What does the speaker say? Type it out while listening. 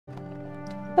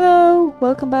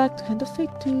welcome back to Hand of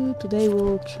Fate 2. Today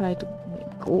we'll try to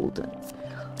make golden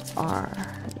R.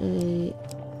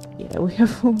 Yeah, we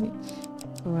have only...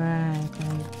 Right,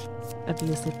 I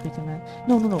obviously pretty much...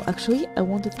 No, actually I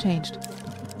want it changed.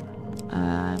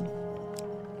 I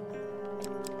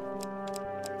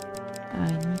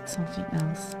need something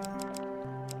else.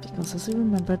 Because as you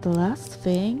remember, the last...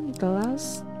 Wait,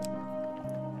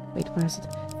 where is it?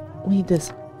 We need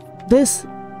this.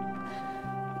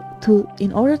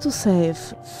 In order to save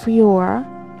Friora,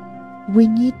 we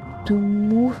need to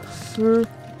move through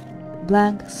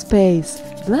blank space.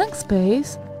 Blank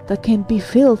space that can be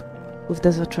filled with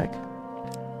desert track.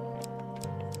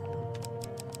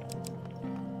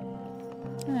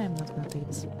 I'm not gonna take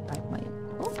this back my...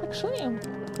 Oh, actually, I'm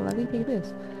gladly take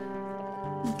this.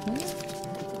 Okay.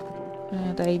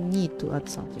 And I need to add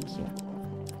something here.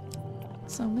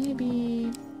 So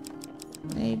maybe,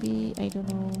 I don't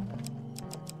know.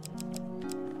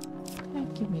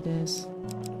 Give me this.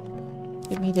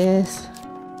 Give me this.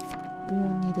 We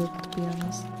don't need it, to be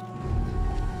honest.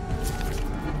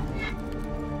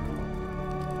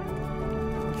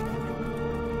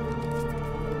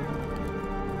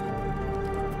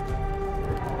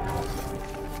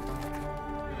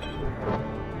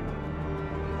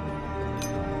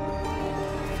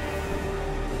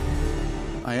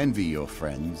 I envy your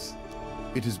friends.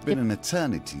 It has been an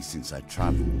eternity since I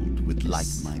traveled with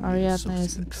like-minded Ariadna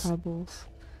is in associates. trouble.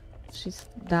 She's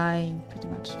dying, pretty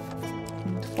much.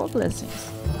 And 4 blessings.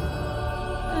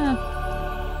 And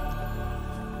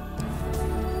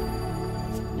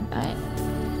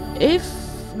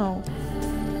no.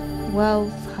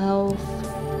 Wealth, health,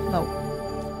 no.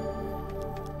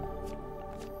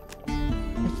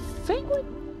 I think we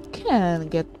can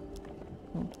get...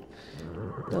 Oh,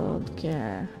 don't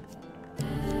care.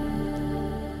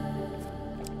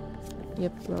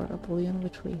 Yep, Lord Apollyon,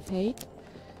 which we hate.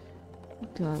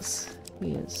 Because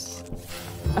he is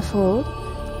a fraud.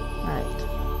 Right.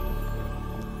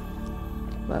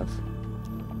 Wealth.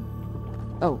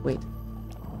 Oh, wait.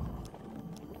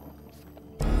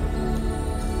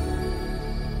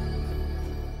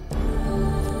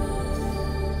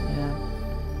 Yeah.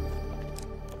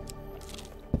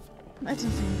 I don't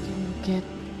think we can get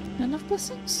enough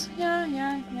blessings. Yeah,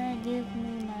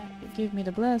 give me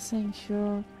the blessing,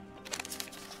 sure.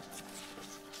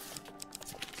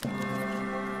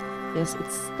 Yes,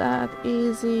 it's that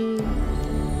easy.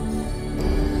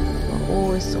 You're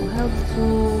always so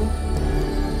helpful.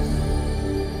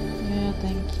 Yeah,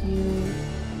 thank you.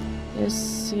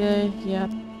 Yes, yeah.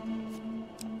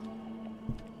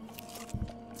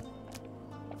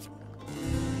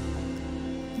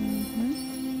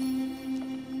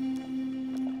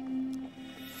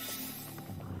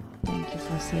 Thank you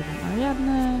for saving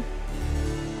Ariadna.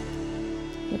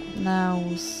 Yep, now...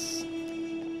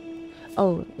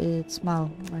 Oh, it's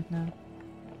Mal right now.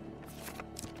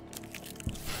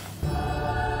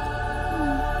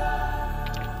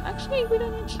 Actually, we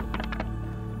don't need...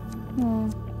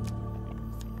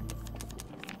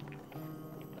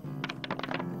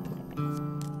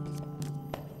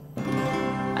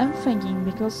 I'm thinking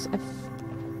because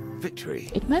Victory.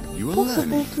 it might be You are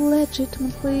possible learning. to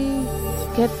legitimately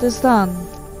get this done.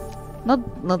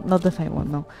 Not the fame one,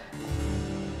 no.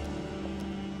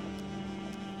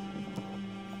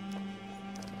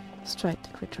 Strike the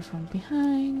creature from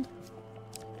behind.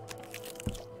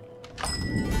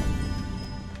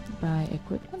 Buy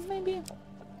equipment, maybe?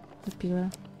 The pillar.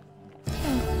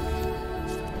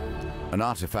 An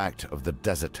artifact of the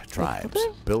desert tribes,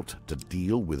 built to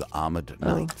deal with armored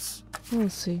knights. We'll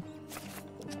see.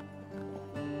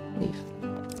 Leave.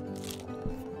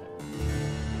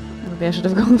 Maybe I should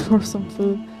have gone for some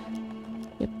food.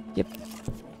 Yep.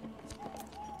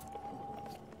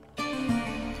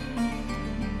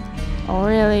 Oh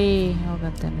really? Oh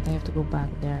god damn it, I have to go back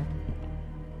there.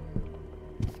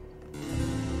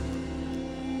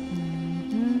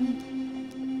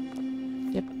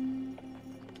 Yep.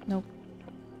 Nope.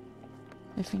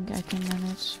 I think I can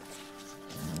manage.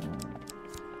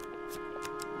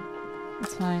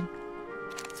 It's fine.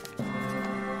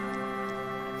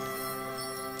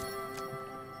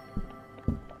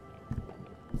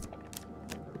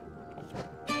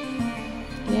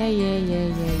 Yeah.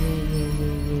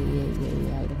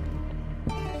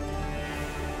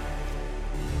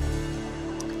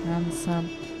 Ransom.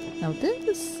 Now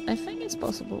this, I think it's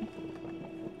possible.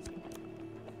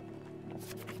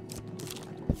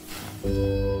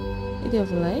 Lady of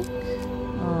the Lake?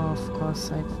 Oh, of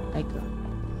course, I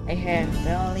have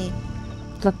the only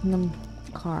platinum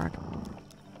card.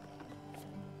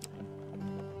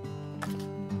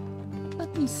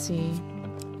 Let me see.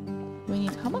 We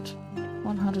need how much?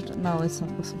 100. No, it's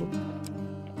not possible.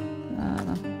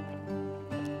 No.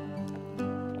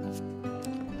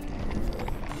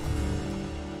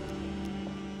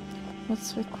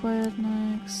 What's required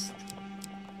next?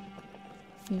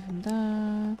 Even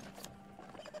that.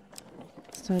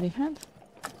 Sturdy hand?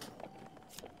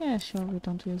 Yeah, sure, we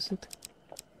don't use it.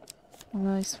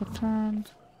 Rice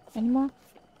returned. Any more?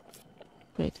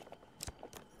 Great.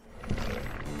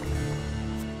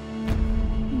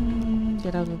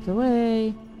 Get out of the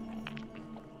way.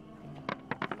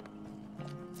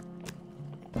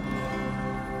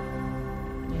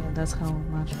 Yeah, that's how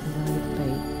much we would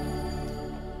pay.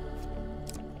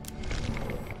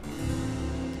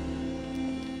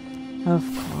 Of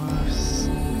course.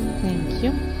 Thank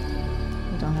you.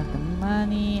 We don't have the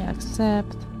money.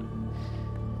 Accept.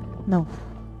 No.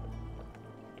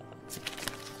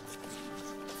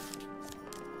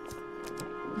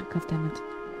 God damn it.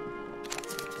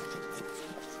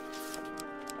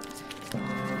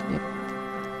 Yep.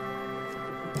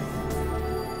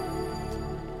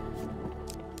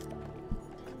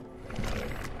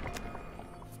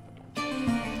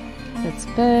 Let's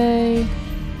pay.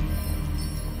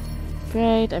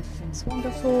 Great, everything's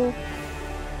wonderful.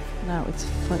 Now it's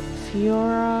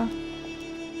Fiora.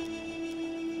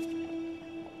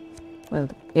 Well,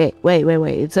 yeah, wait,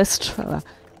 it's Estrella.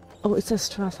 Oh, it's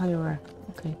Estrella Fiora.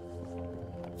 Okay.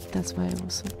 That's why I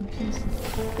was so confused.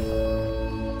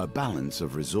 A balance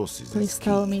of resources Please is key.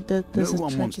 tell me that there's No a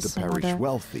one wants trench to perish somewhere.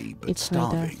 wealthy but It's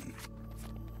right there. starving.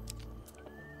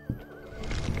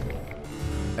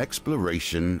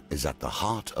 Exploration is at the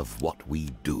heart of what we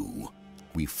do.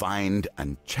 We find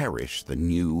and cherish the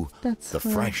new, That's the what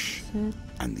I fresh, said.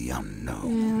 and the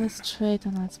unknown. Yeah, let's trade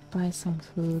and let's buy some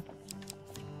food.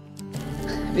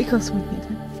 Because we need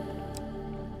it.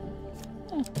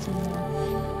 Yeah,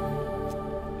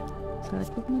 sell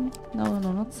equipment? No,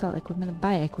 not sell equipment,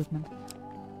 buy equipment.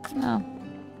 No.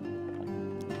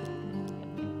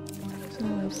 So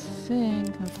I think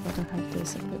I'd rather have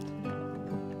this equipped.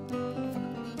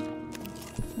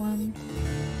 One.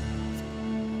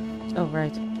 Oh,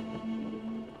 right.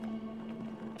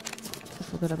 I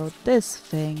forgot about this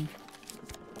thing.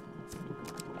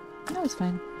 No, it's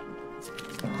fine.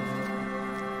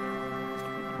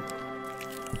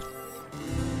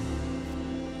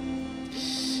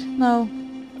 No.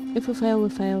 If we fail, we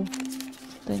fail.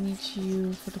 I need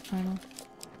you for the final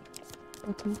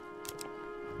battle.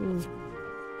 Ooh.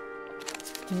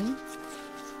 Okay.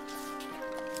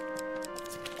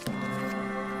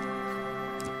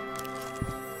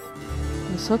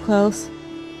 We're so close.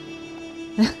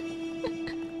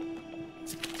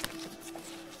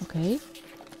 Okay.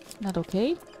 Not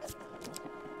okay.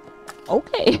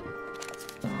 Okay.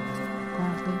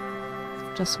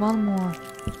 Apparently. Just one more.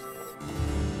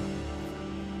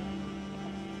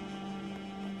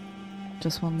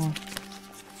 Just one more.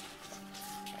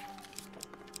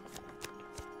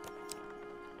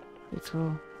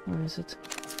 Withdraw. Where is it?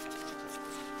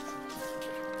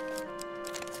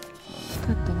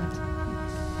 God damn it.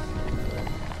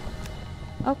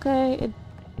 Okay, it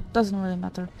doesn't really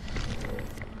matter.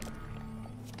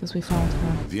 Because we found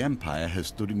her. The Empire has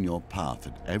stood in your path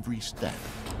at every step,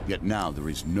 yet now there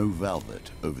is no velvet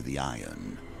over the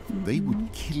iron. They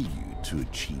would kill you to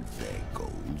achieve their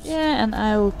goals. Yeah, and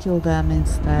I will kill them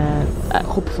instead.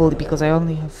 Hopefully, because I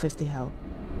only have 50 health.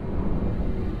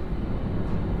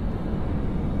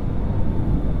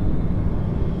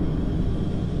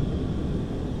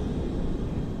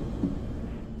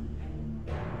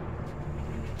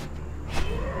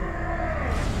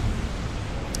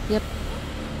 Yep.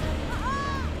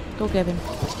 Go get him.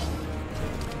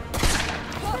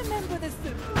 Remember this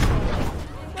when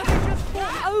we just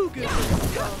fought ogres.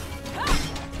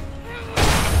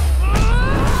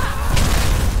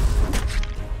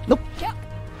 Nope. Yep.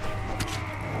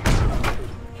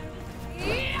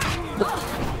 Nope.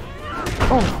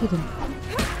 Oh, hit him.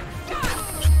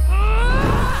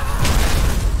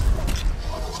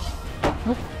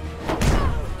 Nope.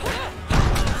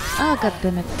 Ah, god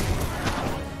damn it. I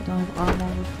don't have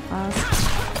armor with us.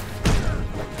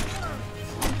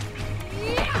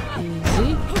 Easy.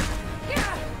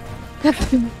 God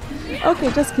damn it. Okay,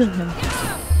 just kill him.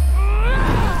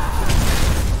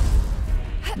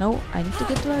 No, I need to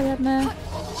get to Evna.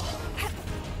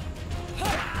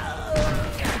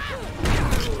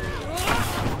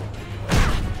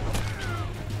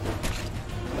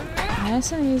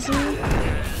 Nice and easy.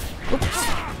 Oops.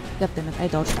 God damn it, I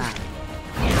dodged that.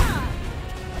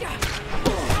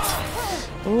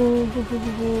 Oh,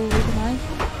 where am I?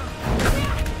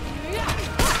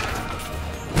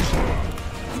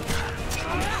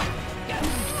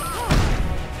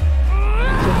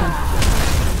 Kill him.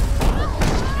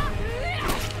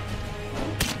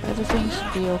 everything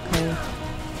should be okay.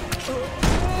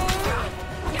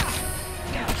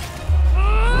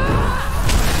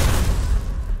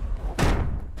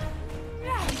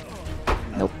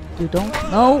 Nope, you don't.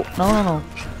 No, no, no, no.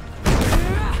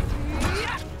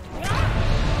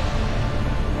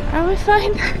 Are we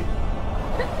fine?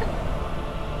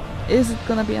 Is it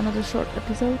gonna be another short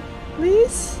episode?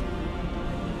 Please?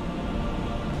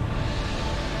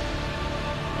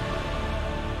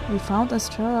 We found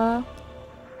Estrella.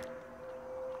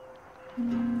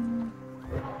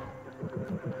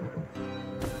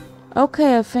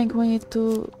 Okay, I think we need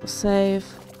to save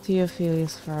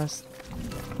Theophilus first.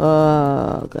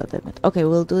 Oh, god damn it. Okay,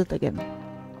 we'll do it again.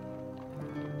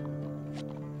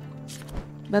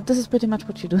 But this is pretty much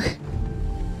what you do.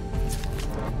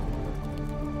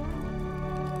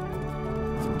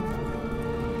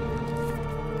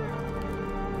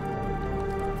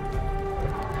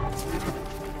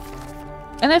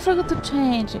 And I forgot to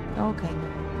change it. Okay.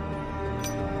 We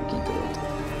can do it.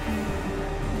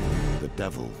 The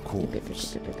devil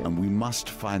calls, and we must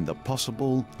find the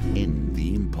possible in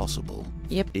the impossible.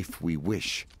 Yep. If we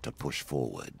wish to push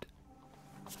forward.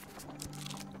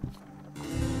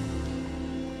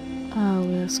 Oh,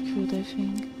 we are screwed, I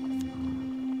think.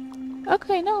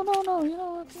 Okay, no, you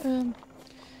know what?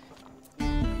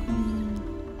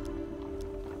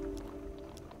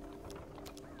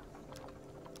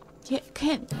 Yeah,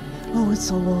 can. Oh, it's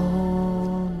so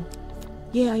long.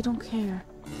 Yeah, I don't care.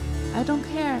 I don't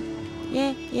care.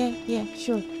 Yeah,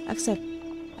 sure. Accept.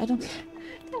 I don't care.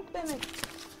 God damn it.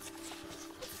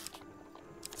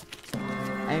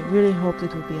 I really hoped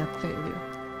it would be a failure.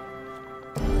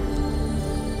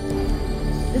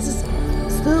 This is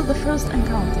still the first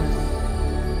encounter.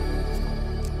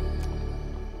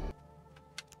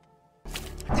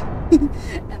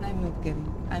 And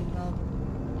I'm not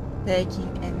taking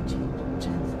any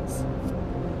chances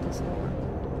with this war.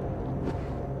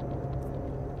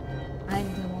 I'm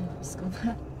the one who's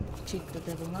gonna cheat the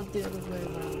devil, not the other way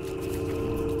around.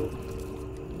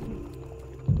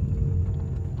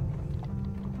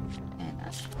 And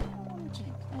actually, I don't want to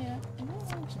check. I don't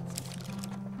want to check.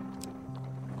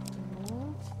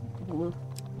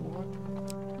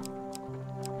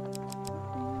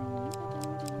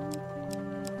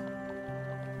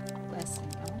 Blessing.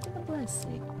 I wanted a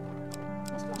blessing.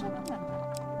 That's what I remember.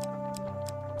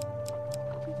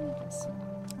 Give me a blessing.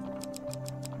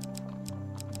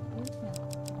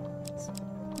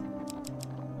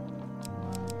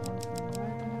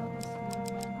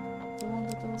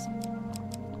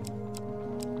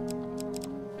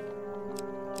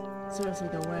 Seriously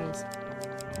though, where is it?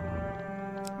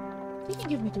 You can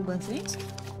give me 2 blessings.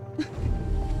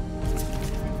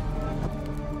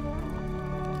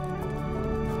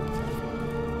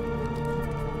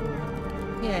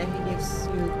 Yeah, he gives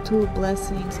you 2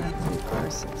 blessings and 3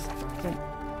 curses. Okay.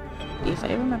 If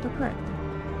I remember correctly.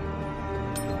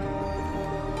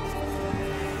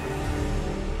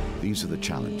 These are the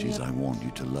challenges I want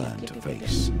you to learn to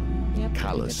face.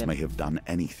 Callus may have done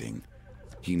anything.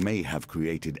 He may have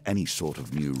created any sort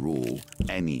of new rule,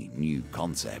 any new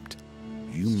concept.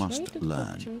 You must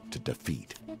learn to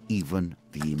defeat even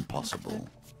the impossible.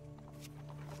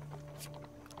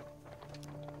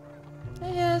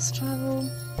 Yes, travel.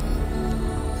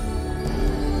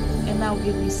 And now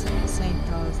give me St.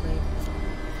 Thomas Lake.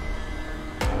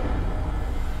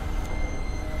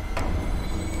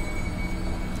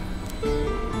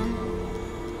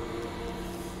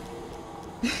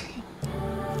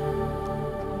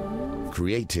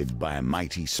 Created by a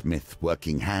mighty smith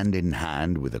working hand in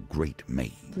hand with a great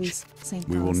mage. Please, St.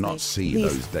 We will not see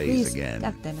those days again.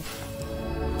 God damn it.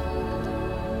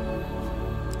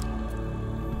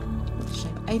 What a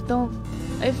shame.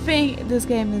 I think this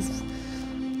game is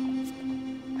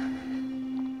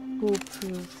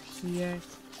foolproof here,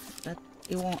 that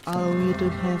it won't allow you to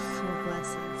have 4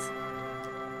 blessings.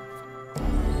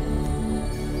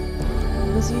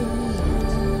 Because you need it.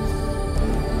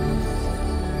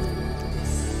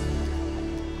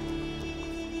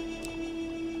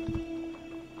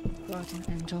 Guardian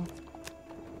angel.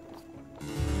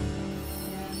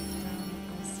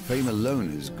 Fame alone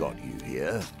has got you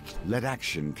here. Let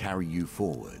action carry you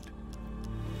forward.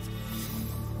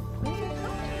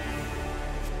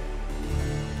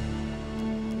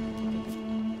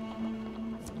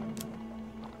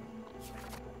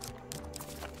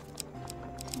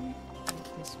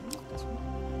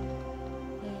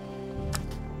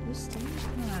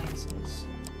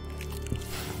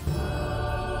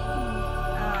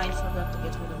 I forgot to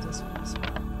get rid of this one as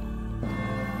well.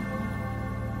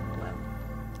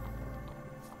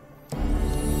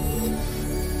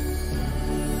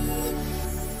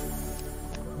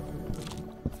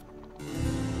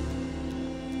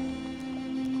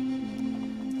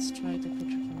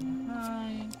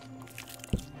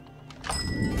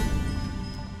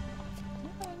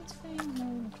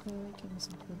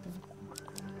 some food there.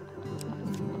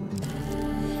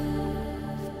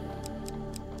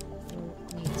 Oh,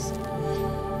 needs.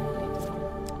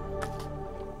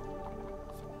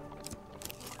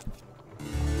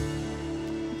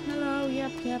 Hello,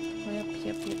 yep.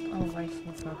 Oh, I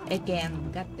forgot. Again,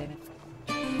 god damn it.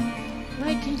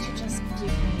 Why can't you just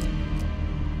give me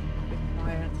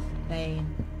required thing?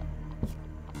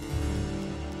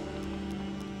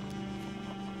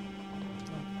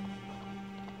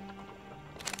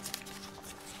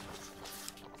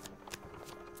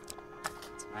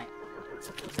 It's fine.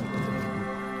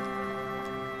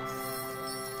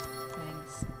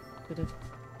 Thanks. Could have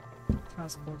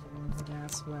transported over there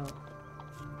as well.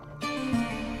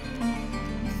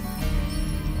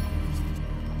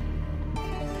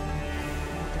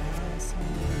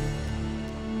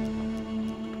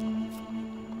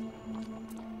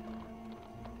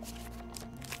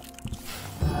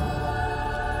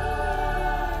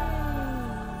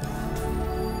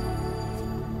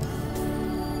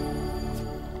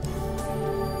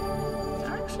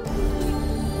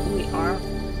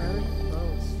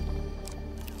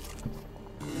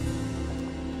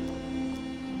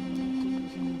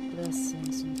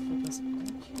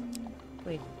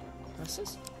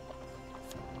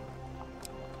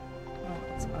 Oh,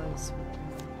 it's ours.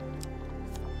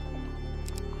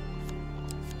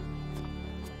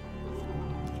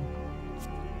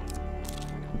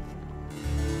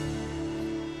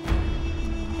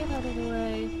 Get out of the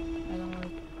way. I don't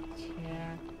really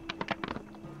care.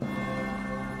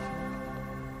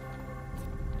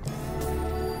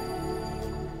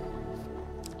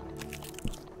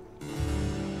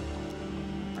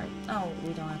 Right. Oh, we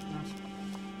don't have enough.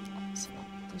 So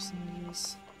there's no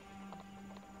use.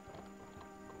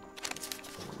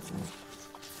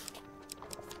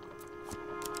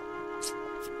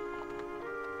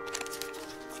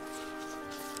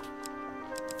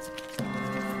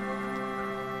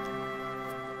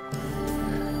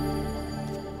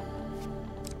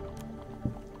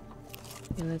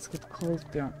 Okay, let's get cold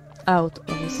beer out of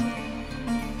this.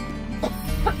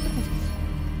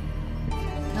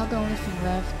 Now the only thing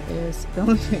left is the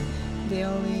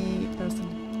only person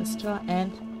extra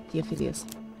and the affiliates.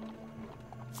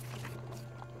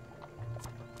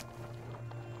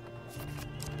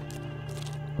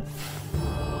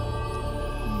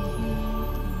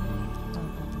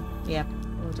 Yeah,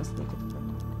 we'll just leave it for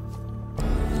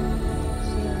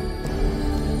here.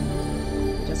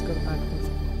 Just go back.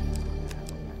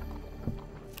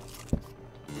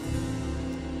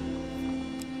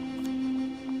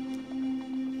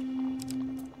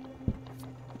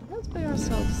 Let's buy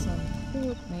ourselves some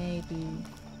food, maybe.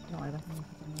 No, I don't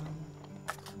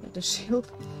need the shield.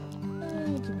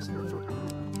 Give me some food.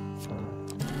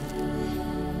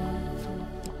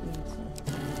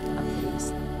 At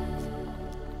least.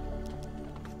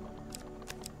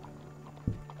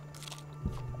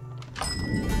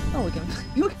 Oh, we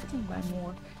can buy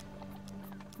more.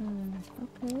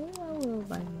 Okay, I will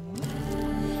buy more.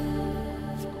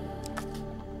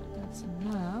 That's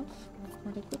enough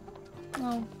for the equipment.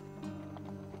 No.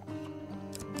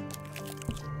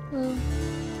 Well,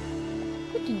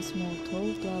 putting small toll,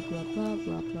 blah blah blah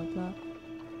blah blah blah.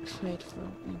 Trade for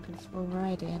increase.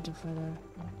 Alright, enter further.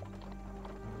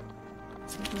 I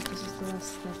think this is the last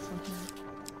step for him.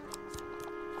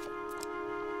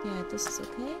 Yeah, this is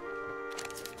okay.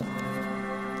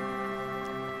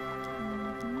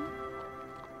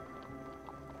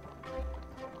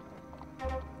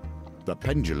 The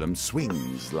pendulum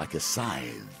swings like a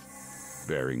scythe,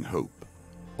 bearing hope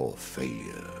or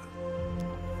failure.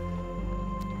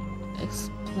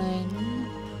 Explain.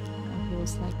 He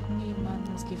was like me, man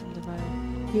has given the vial.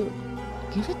 You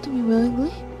give it to me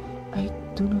willingly? I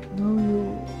do not know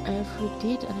you ever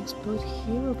did an exploit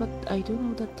hero, but I do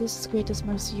know that this is the greatest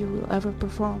mercy you will ever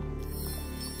perform.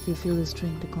 Theophilus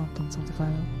drank the contents of the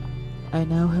vial. I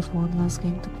now have one last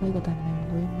game to play that I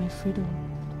may win my freedom,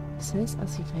 he says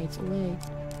as he fades away.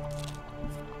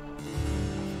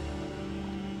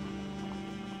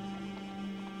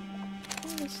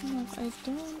 That's enough. I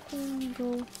don't want to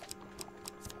go.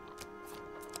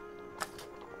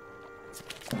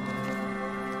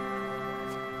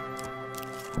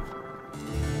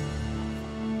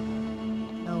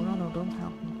 No, don't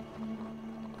help me.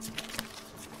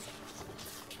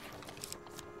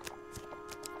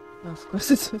 Of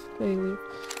course it's a failure.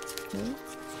 Okay.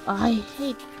 I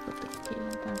hate what the game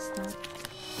does that.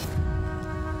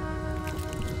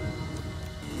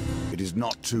 It is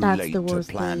not too That's late the to worst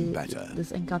plan better.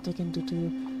 this encounter can do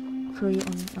to throw you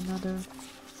on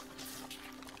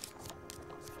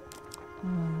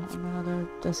another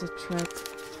desert trek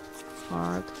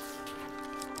hard.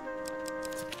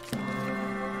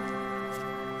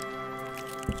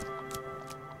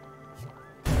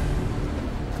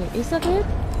 is that it?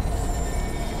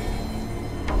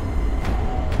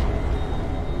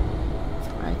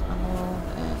 Right, I'm alone,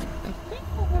 and I think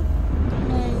I have the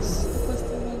maze, the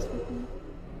question maze with me.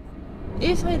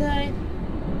 If I die,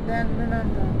 then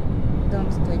remember,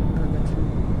 don't take purgatory.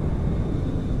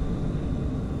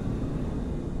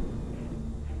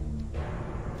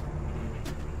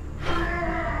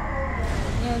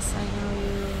 Yes, I know you.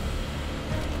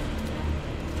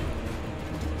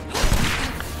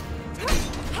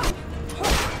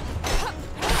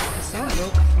 Sound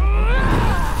broke.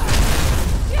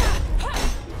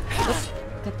 Oops,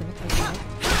 got the mic right.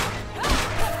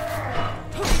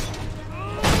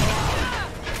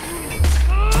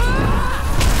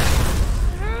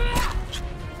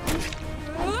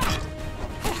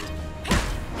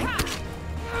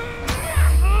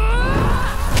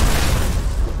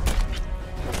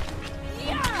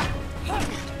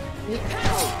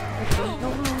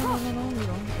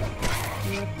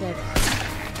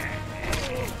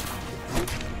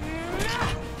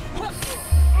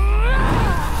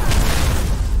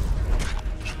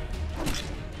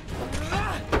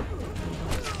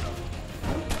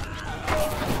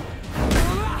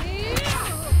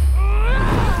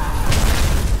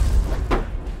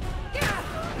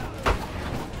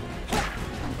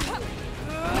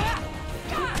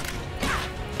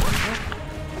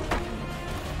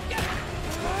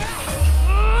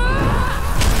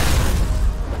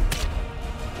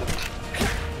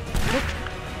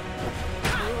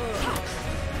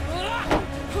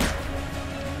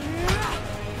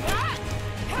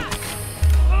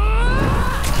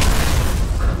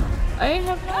 I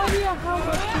have no idea how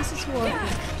this is working.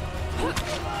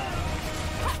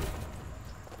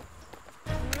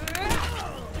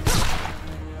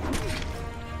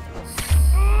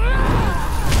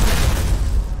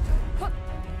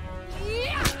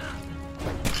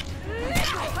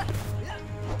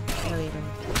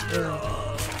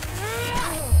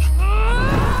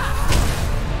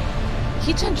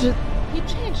 He changed it. He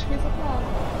changed his attack.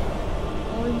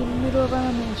 Or in the middle of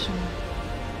animation.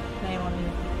 Shame on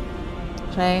you.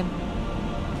 Shame.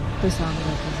 Please tell me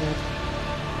that was it.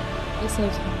 I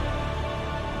saved him.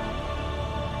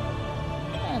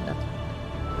 And that's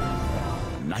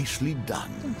it. Nicely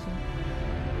done. Thank you.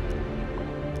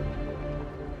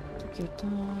 Take your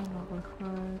time, I'll work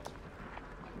hard.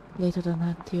 Later that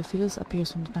night, Theophilus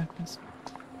appears from the darkness.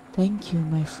 Thank you,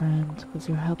 my friend. With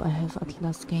your help, I have at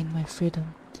last gained my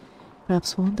freedom.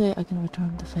 Perhaps one day I can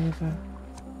return the favor.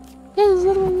 Yes,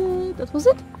 that was it. That was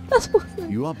it. That was it.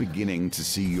 You are beginning to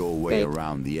see your way Wait.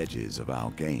 around the edges of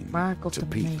our game, Mark of to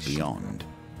peek domination. beyond.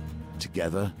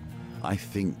 Together, I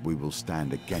think we will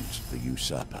stand against the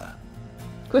usurper.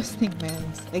 Questing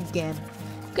mails again.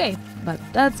 Okay, but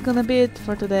that's gonna be it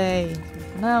for today.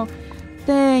 For now,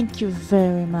 thank you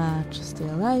very much. Stay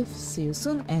alive, see you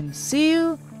soon, and see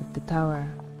you at the tower.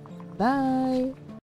 Bye!